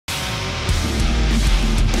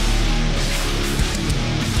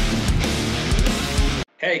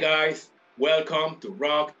Hey guys, welcome to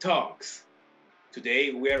Rock Talks.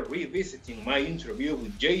 Today we are revisiting my interview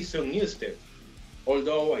with Jason Newsted.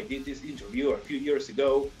 Although I did this interview a few years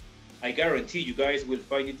ago, I guarantee you guys will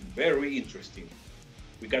find it very interesting.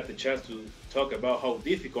 We got the chance to talk about how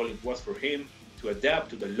difficult it was for him to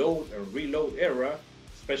adapt to the load and reload era,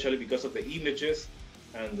 especially because of the images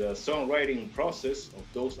and the songwriting process of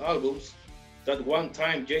those albums. That one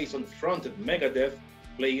time Jason fronted Megadeth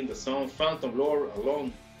playing the song Phantom Lord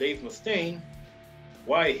along Dave Mustaine,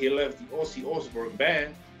 why he left the Ozzy Osbourne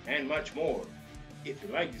band, and much more. If you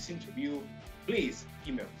like this interview, please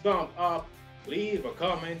give me a thumb up, leave a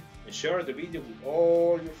comment, and share the video with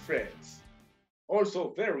all your friends.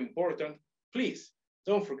 Also, very important, please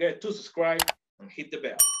don't forget to subscribe and hit the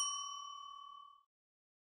bell.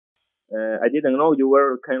 I didn't know you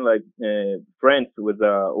were kind of like friends with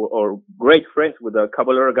or great friends with the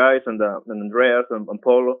Caballero guys and Andreas and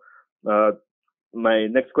Paulo. Uh,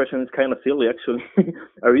 my next question is kind of silly, actually.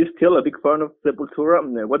 Are you still a big fan of Sepultura?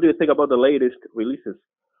 What do you think about the latest releases?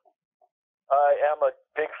 I am a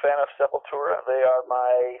big fan of Sepultura. They are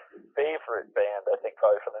my favorite band, I think,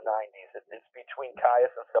 probably from the 90s. It's between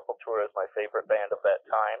Caius and Sepultura is my favorite band of that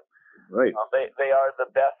time. Right. They are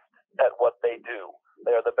the best at what they do.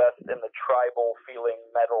 They are the best in the tribal feeling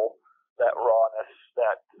metal, that rawness,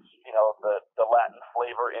 that, the Latin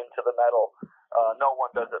flavor into the metal. No one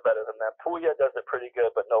does it better than them. Puya does it pretty good,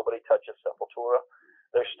 but nobody touches Sepultura.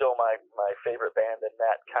 They're still my favorite band in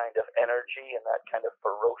that kind of energy and that kind of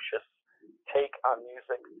ferocious take on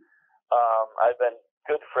music. I've been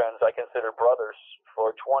good friends, I consider brothers,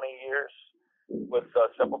 for 20 years with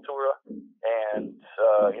Sepultura, and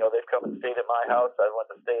they've come and stayed at my house. I went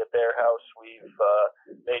to stay at their house. We've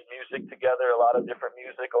made music together, a lot of different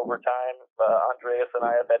music over time. Andreas and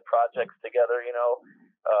I have had projects together,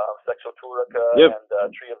 Sexual Turica Yep.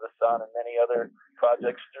 and Tree of the Sun and many other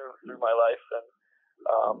projects through my life, and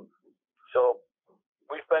so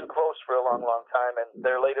we've been close for a long, long time. And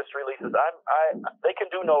their latest releases, they can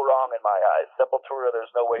do no wrong in my eyes. Sepultura,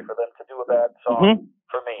 there's no way for them to do a bad song.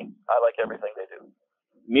 For me, I like everything they do.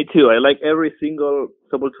 Me too. I like every single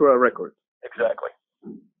Sepultura record. Exactly.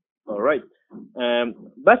 All right.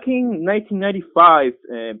 Back in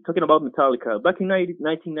 1995, talking about Metallica, back in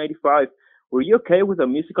 1995, were you okay with the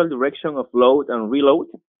musical direction of Load and Reload?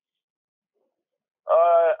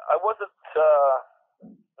 I wasn't.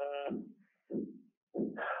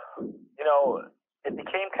 It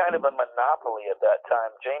became kind of a monopoly at that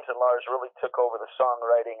time. James and Lars really took over the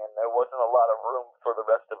songwriting, and there wasn't a lot of room for the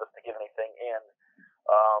rest of us to get anything in.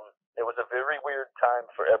 It was a very weird time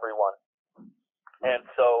for everyone, and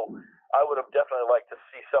so I would have definitely liked to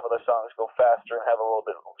see some of the songs go faster and have a little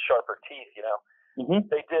bit sharper teeth. Mm-hmm.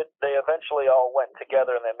 They did. They eventually all went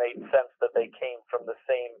together, and it made sense that they came from the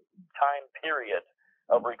same time period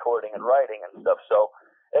of recording and writing and stuff. So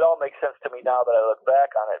it all makes sense to me now that I look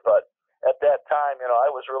back on it. But at that time,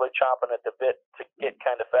 I was really chomping at the bit to get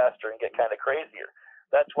kind of faster and get kind of crazier.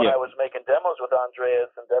 That's when I was making demos with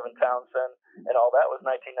Andreas and Devin Townsend, and all that was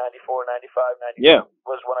 1994, 95, 96. Yeah.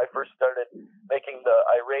 Was when I first started making the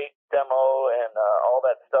Irate demo and all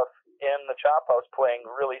that stuff in the Chop House, playing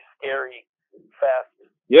really scary, fast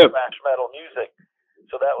thrash metal music.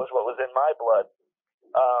 So that was what was in my blood.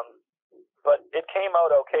 But it came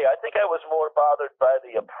out okay. I think I was more bothered by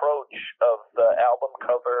the approach of the album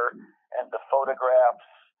cover and the photographs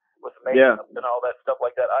with makeup and all that stuff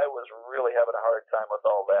like that. I was really having a hard time with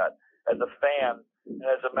all that. As a fan and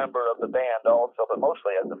as a member of the band also, but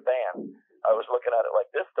mostly as a fan, I was looking at it like,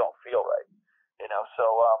 this don't feel right. So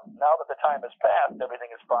now that the time has passed, everything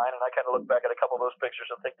is fine, and I kind of look back at a couple of those pictures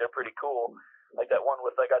and think they're pretty cool. Like that one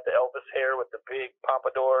with, I got the Elvis hair with the big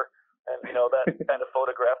pompadour, and that kind of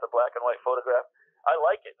photograph, the black and white photograph. I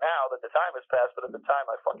like it now that the time has passed, but at the time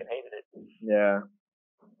I fucking hated it. Yeah.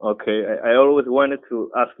 Okay. I always wanted to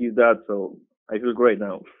ask you that, so I feel great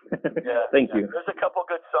now. Yeah. Thank you. There's a couple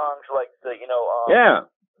good songs like the,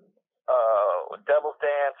 Devil's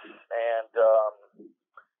Dance and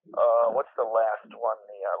what's the last one?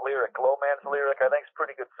 The lyric, Low Man's Lyric. I think it's a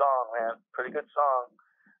pretty good song, man. Pretty good song.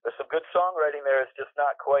 There's some good songwriting there. It's just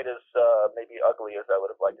not quite as maybe ugly as I would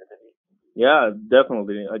have liked it to be. Yeah,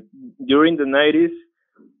 definitely. During the 90s,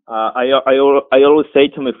 I always say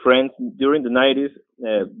to my friends, during the 90s,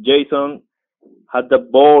 Jason had the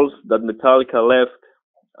balls that Metallica left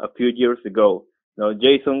a few years ago.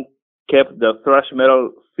 Jason kept the thrash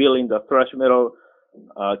metal feeling, the thrash metal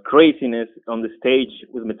craziness on the stage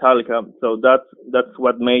with Metallica. So that's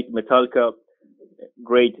what made Metallica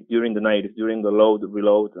great during the 90s, during the load,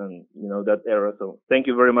 reload, and that era. So thank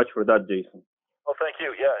you very much for that, Jason. Well, thank you.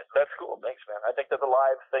 Yeah, that's cool. Thanks, man. I think that the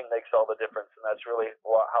live thing makes all the difference, and that's really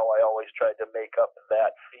how I always tried to make up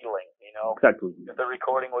that feeling, you know? Exactly. If the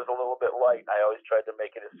recording was a little bit light, I always tried to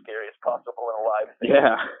make it as scary as possible in a live thing.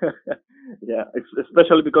 Yeah. Yeah,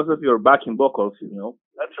 especially because of your backing vocals, you know?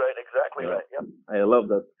 That's right, exactly right, yep. I love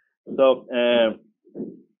that. So,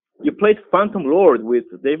 you played Phantom Lord with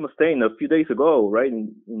Dave Mustaine a few days ago, right,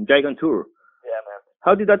 in Gigant Tour. Yeah, man.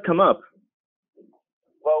 How did that come up?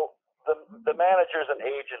 Well, the managers and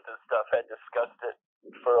agents and stuff had discussed it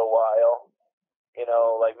for a while. You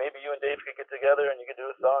know, like maybe you and Dave could get together and you could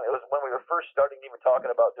do a song. It was when we were first starting even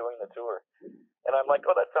talking about doing the tour. And I'm like,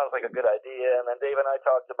 oh, that sounds like a good idea. And then Dave and I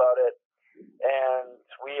talked about it. And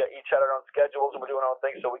we each had our own schedules and we're doing our own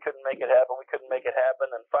things, so we couldn't make it happen.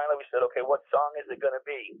 And finally we said, okay, what song is it going to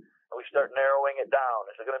be? And we start narrowing it down.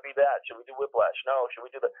 Is it going to be that? Should we do Whiplash? No. Should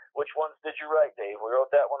we do which ones did you write, Dave? We wrote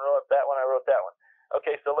that one, I wrote that one.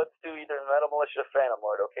 Okay, so let's do either Metal Militia or Phantom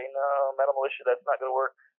Lord. Okay, no, Metal Militia, that's not going to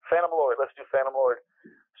work. Phantom Lord, let's do Phantom Lord.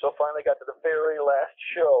 So finally got to the very last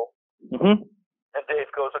show. Mm-hmm. And Dave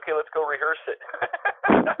goes, okay, let's go rehearse it.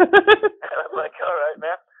 And I'm like, all right,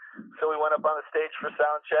 man. So we went up on the stage for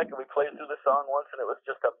sound check, and we played through the song once, and it was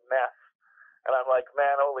just a mess. And I'm like,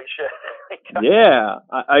 man, holy shit. Yeah,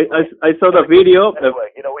 I saw the video.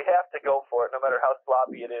 Anyway, you know, we have to go for it, no matter how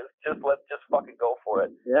sloppy it is. Let's just fucking go for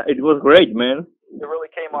it. Yeah, it was great, man. It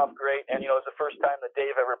really came off great, and, you know, it was the first time that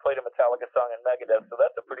Dave ever played a Metallica song in Megadeth, so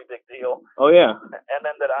that's a pretty big deal. Oh, yeah. And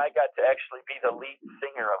then that I got to actually be the lead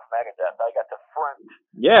singer of Megadeth. I got to front.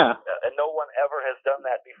 Yeah. And no one ever has done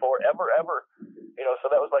that before, ever. You know,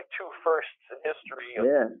 so that was like two firsts in history of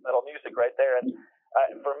metal music right there. And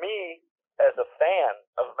for me, as a fan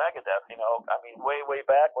of Megadeth, you know, I mean, way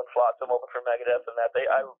back when Flotsam opened for Megadeth and that,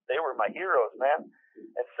 they were my heroes, man.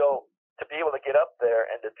 And so to be able to get up there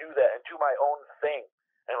and to do that and do my own thing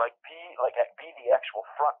and be the actual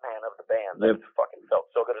front man of the band, that fucking felt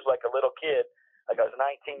so good. It was like a little kid, like I was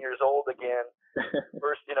 19 years old again.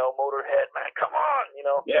 First, you know, Motorhead, man, come on, you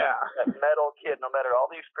know. Yeah. That metal kid, no matter all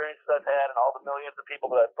the experiences I've had and all the millions of people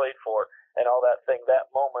that I've played for and all that thing, that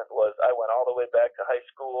moment was I went all the way back to high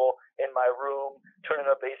school in my room, turning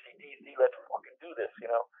up AC/DC, let's fucking do this, you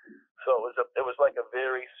know. So it was like a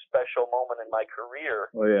very special moment in my career.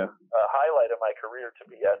 Oh, yeah. A highlight of my career to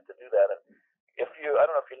be asked to do that. And I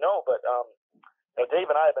don't know if you know, but you know, Dave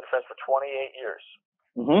and I have been friends for 28 years.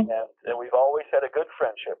 Mm-hmm. And we've always had a good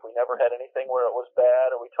friendship. We never had anything where it was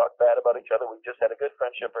bad or we talked bad about each other. We just had a good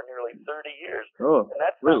friendship for nearly 30 years. Oh, and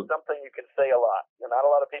that's really? not something you can say a lot. And not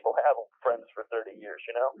a lot of people have friends for 30 years,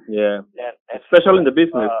 you know? Yeah. And especially in the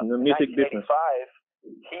business, in the music business. In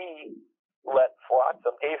 1985, he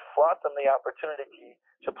gave Flotsam the opportunity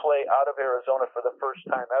to play out of Arizona for the first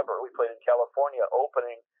time ever. We played in California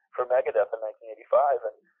opening for Megadeth in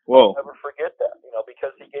 1985. And I'll never forget that, you know,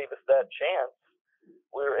 because he gave us that chance.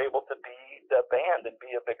 We were able to be the band and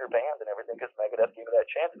be a bigger band and everything because Megadeth gave me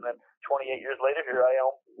that chance. And then 28 years later, here I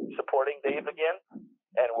am supporting Dave again,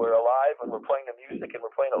 and we're alive and we're playing the music and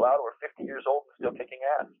we're playing it loud. We're 50 years old and still kicking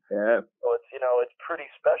ass. Yeah. So it's, you know, it's pretty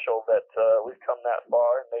special that we've come that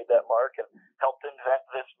far and made that mark and helped invent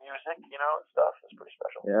this music, you know, and stuff. It's pretty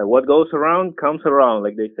special. Yeah, what goes around comes around,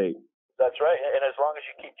 like they say. That's right. And as long as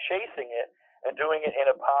you keep chasing it and doing it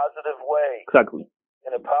in a positive way. Exactly.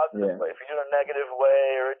 In a positive way. If you do it in a negative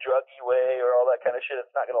way or a druggy way or all that kind of shit, it's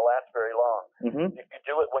not going to last very long. Mm-hmm. If you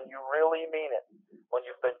do it when you really mean it, when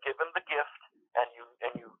you've been given the gift and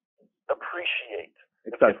you appreciate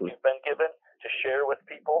the gift you've been given to share with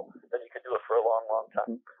people, then you can do it for a long, long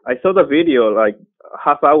time. I saw the video like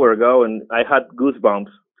half hour ago and I had goosebumps.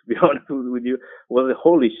 To be honest with you, was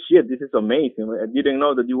holy shit, this is amazing. I didn't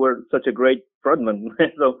know that you were such a great frontman.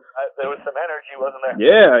 So there was some energy, wasn't there?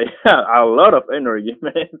 Yeah, a lot of energy,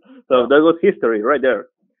 man. So that was history right there.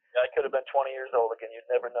 Yeah, I could have been 20 years old again. You'd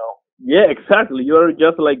never know. Yeah, exactly. You're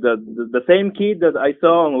just like the same kid that I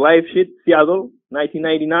saw on Live Shit Seattle,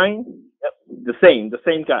 1999. Yep. The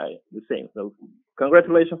same guy, the same. So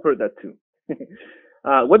congratulations for that too.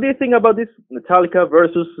 What do you think about this Metallica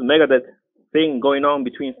versus Megadeth thing going on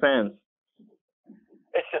between fans?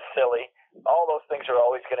 It's just silly. All those things are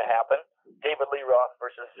always going to happen. David Lee Roth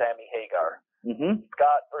versus Sammy Hagar. Mm-hmm.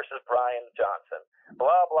 Scott versus Brian Johnson.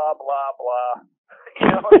 Blah, blah, blah, blah.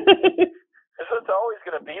 You know, it's always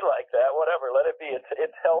going to be like that. Whatever, let it be.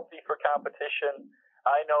 It's healthy for competition.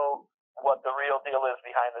 I know what the real deal is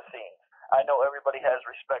behind the scenes. I know everybody has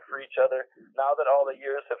respect for each other. Now that all the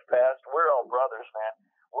years have passed, we're all brothers, man.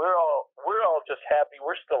 We're all just happy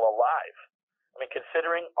we're still alive. I mean,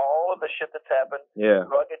 considering all of the shit that's happened,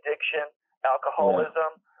 drug addiction,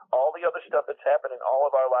 alcoholism, all the other stuff that's happened in all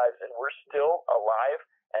of our lives, and we're still alive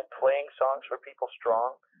and playing songs for people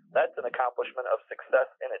strong, that's an accomplishment of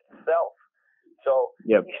success in itself. So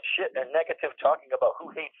shit and negative talking about who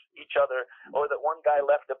hates each other, or that one guy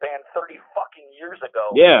left the band 30 fucking years ago.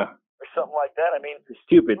 Yeah. Or something like that. I mean, it's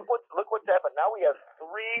stupid. Look what's happened. Now we have 3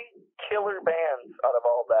 killer bands out of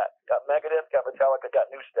all that. Got Megadeth, got Metallica, got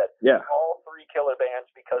Newsted. Yeah. All 3 killer bands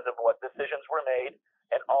because of what decisions were made,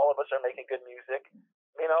 and all of us are making good music.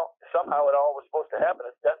 You know, somehow it all was supposed to happen.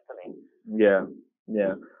 It's destiny. Yeah.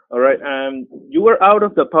 Yeah. All right. You were out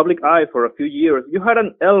of the public eye for a few years. You had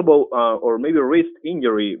an elbow or maybe wrist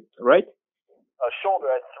injury, right? Shoulder.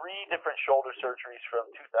 I had 3 different shoulder surgeries from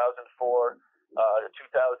 2004 to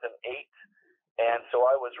 2008. And so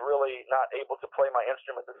I was really not able to play my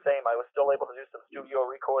instrument the same. I was still able to do some studio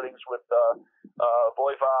recordings with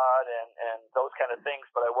Voivod and those kind of things,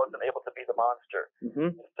 but I wasn't able to be the monster.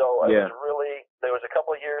 Mm-hmm. So I was really, there was a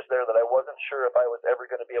couple of years there that I wasn't sure if I was ever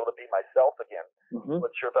going to be able to be myself again. Mm-hmm.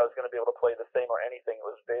 Wasn't sure if I was going to be able to play the same or anything. It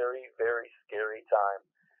was very, very scary time.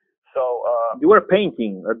 So you were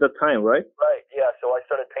painting at that time, right? Right, yeah. So I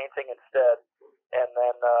started painting instead. And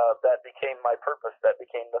then that became my purpose. That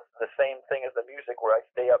became the same thing as the music, where I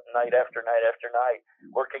stay up night after night after night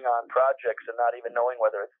working on projects and not even knowing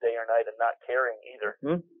whether it's day or night, and not caring either.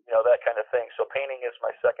 Mm-hmm. You know, that kind of thing. So painting is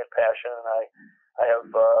my second passion, and I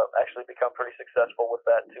have actually become pretty successful with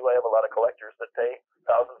that too. I have a lot of collectors that pay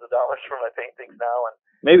thousands of dollars for my paintings now. And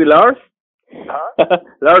maybe Lars? Huh?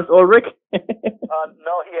 Lars Ulrich?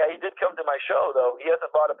 No, he did come to my show, though. He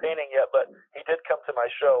hasn't bought a painting yet, but he did come to my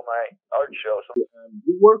show, my art show. So.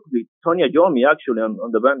 You worked with Tony Iommi, actually,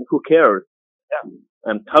 on the band Who Cares? Yeah.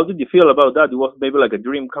 And how did you feel about that? It was maybe like a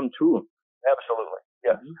dream come true. Absolutely,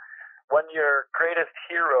 yes. Mm-hmm. When your greatest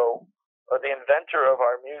hero, or the inventor of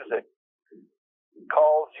our music,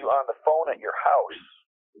 calls you on the phone at your house,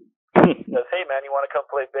 says, "Hey, man, you want to come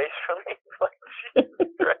play bass for me?" Like,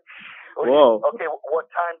 Jesus Christ. Whoa. Okay,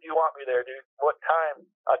 what time do you want me there, dude? What time?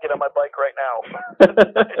 I'll get on my bike right now.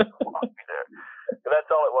 Want me there. But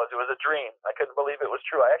that's all it was. It was a dream. I couldn't believe it was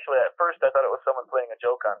true. At first, I thought it was someone playing a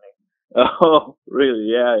joke on me. Oh,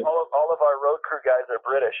 really? Yeah. All of our road crew guys are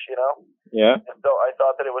British, you know? Yeah. And so I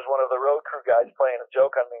thought that it was one of the road crew guys playing a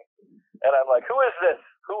joke on me. And I'm like, who is this?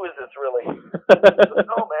 Who is this really? Said,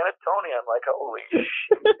 no, man, it's Tony. I'm like, holy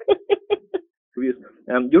shit.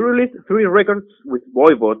 You released 3 records with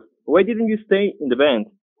Voivod. Why didn't you stay in the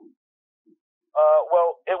band?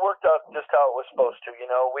 Well, it worked out just how it was supposed to. You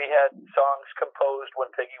know, we had songs composed when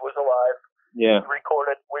Piggy was alive. Yeah.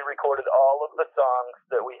 We recorded all of the songs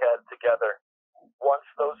that we had together. Once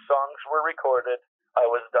those songs were recorded, I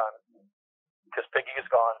was done, because Piggy is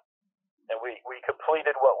gone, and we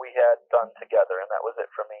completed what we had done together, and that was it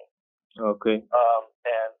for me. Okay.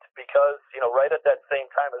 And because, you know, right at that same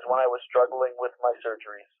time is when I was struggling with my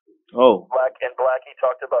surgeries. Oh. Blackie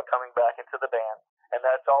talked about coming back into the band, and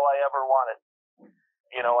that's all I ever wanted.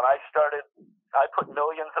 You know, when I put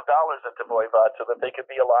millions of dollars into Voivod so that they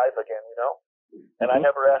could be alive again, you know? And I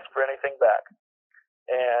never asked for anything back.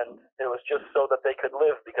 And it was just so that they could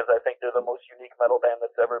live, because I think they're the most unique metal band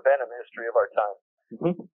that's ever been in the history of our time.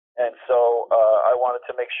 Mm-hmm. And so I wanted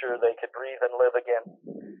to make sure they could breathe and live again.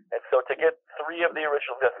 And so to get 3 living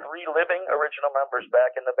original members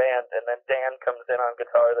back in the band, and then Dan comes in on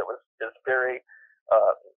guitar, is very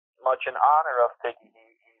much in honor of Piggy.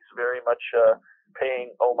 He's very much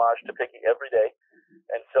paying homage to Piggy every day.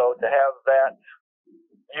 And so to have that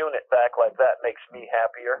unit back like that makes me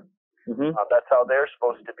happier. Mm-hmm. That's how they're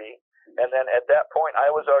supposed to be. And then at that point,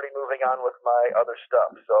 I was already moving on with my other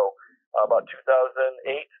stuff. So about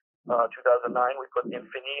 2008, 2009, we put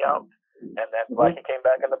Infini out. And then Blackie came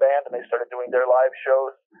back in the band, and they started doing their live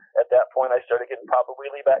shows. At that point, I started getting Papa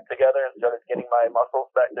Wheelie back together and started getting my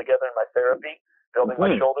muscles back together and my therapy, building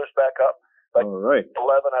my shoulders back up. By 11,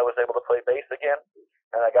 I was able to play bass again,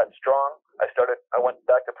 and I got strong. I went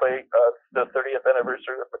back to play the 30th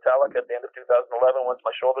anniversary of Metallica at the end of 2011 once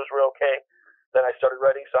my shoulders were okay. Then I started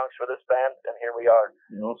writing songs for this band, and here we are.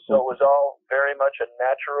 Awesome. So it was all very much a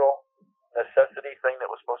natural necessity thing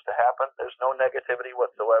that was supposed to happen. There's no negativity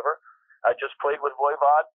whatsoever. I just played with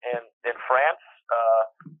Voivod in France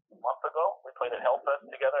a month ago. We played at Hellfest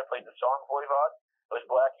together. I played the song Voivod. It was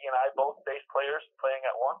Blackie and I, both bass players, playing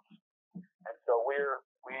at once. And so we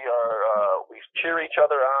cheer each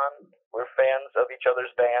other on. We're fans of each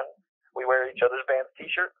other's bands. We wear each other's band's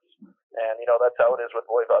T-shirts. And, you know, that's how it is with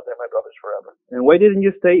Voivod. They're my brothers forever. And why didn't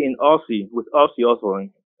you stay in Ozzy, with Ozzy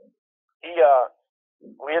Osbourne?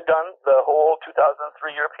 We had done the whole 2003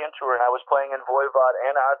 European tour, and I was playing in Voivod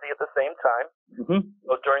and Ozzy at the same time. Mm-hmm.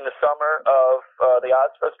 So during the summer of the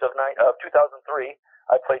Ozfest of 2003,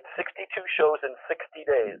 I played 62 shows in 60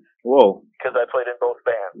 days. Whoa. Because I played in both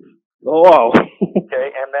bands. Oh, wow. Okay,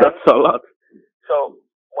 and then... That's a lot. So,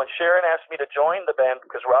 when Sharon asked me to join the band,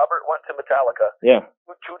 because Robert went to Metallica, yeah.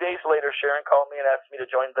 2 days later, Sharon called me and asked me to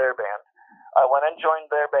join their band. I went and joined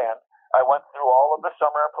their band. I went through all of the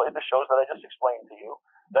summer and played the shows that I just explained to you.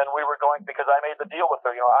 Then we were going, because I made the deal with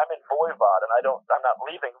her, you know, I'm in Voivod, and I'm not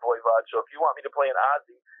leaving Voivod, so if you want me to play in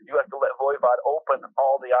Ozzy, you have to let Voivod open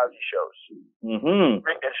all the Ozzy shows. Mm-hmm.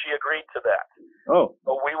 And she agreed to that. Oh.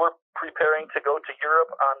 So we were preparing to go to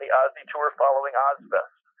Europe on the Ozzy tour following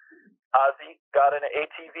Ozfest. Ozzy got in an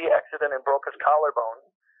ATV accident and broke his collarbone.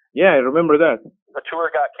 Yeah, I remember that. The tour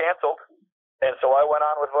got canceled, and so I went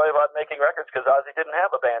on with Voivod making records because Ozzy didn't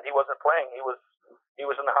have a band. He wasn't playing. He was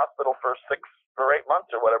in the hospital for 6 or 8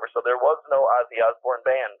 months or whatever, so there was no Ozzy Osbourne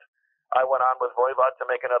band. I went on with Voivod to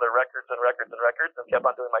make another records and kept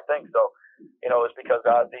on doing my thing. So, you know, it was because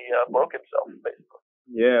Ozzy broke himself, basically.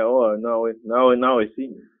 Yeah, oh, now I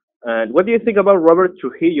see. And what do you think about Robert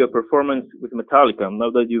Trujillo performance with Metallica, now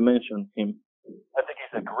that you mentioned him? I think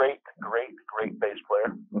he's a great bass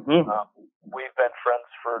player. Mm-hmm. We've been friends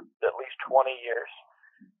for at least 20 years.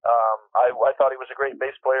 I thought he was a great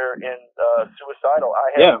bass player in Suicidal. I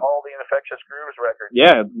had all the Infectious Grooves records.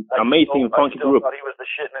 Yeah, amazing funky group. I thought he was the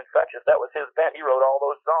shit in Infectious. That was his band. He wrote all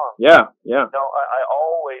those songs. Yeah. No, I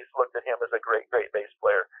always looked at him as a great bass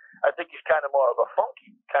player. I think he's kind of more of a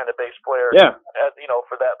funky kind of bass player. Yeah. You know,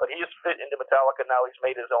 for that. But he has fit into Metallica now. He's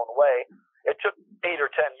made his own way. It took 8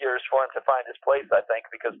 or 10 years for him to find his place, I think,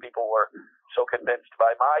 because people were so convinced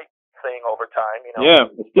by my thing over time, you know. Yeah,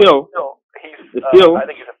 still he's still. I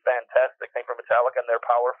think he's a fantastic thing for Metallica, and they're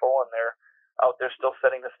powerful, and they're out there still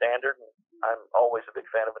setting the standard. And I'm always a big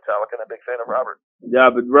fan of Metallica and a big fan of Robert. Yeah,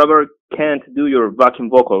 but Robert can't do your backing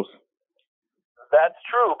vocals. That's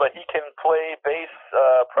true, but he can play bass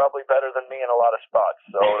probably better than me in a lot of spots,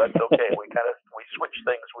 so that's okay. we switch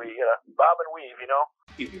things. We bob and weave, you know.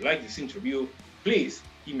 If you like this interview, please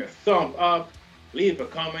give me a thumb up, leave a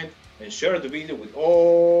comment, and share the video with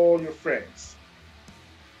all your friends.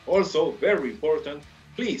 Also, very important,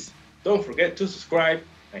 please don't forget to subscribe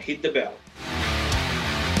and hit the bell.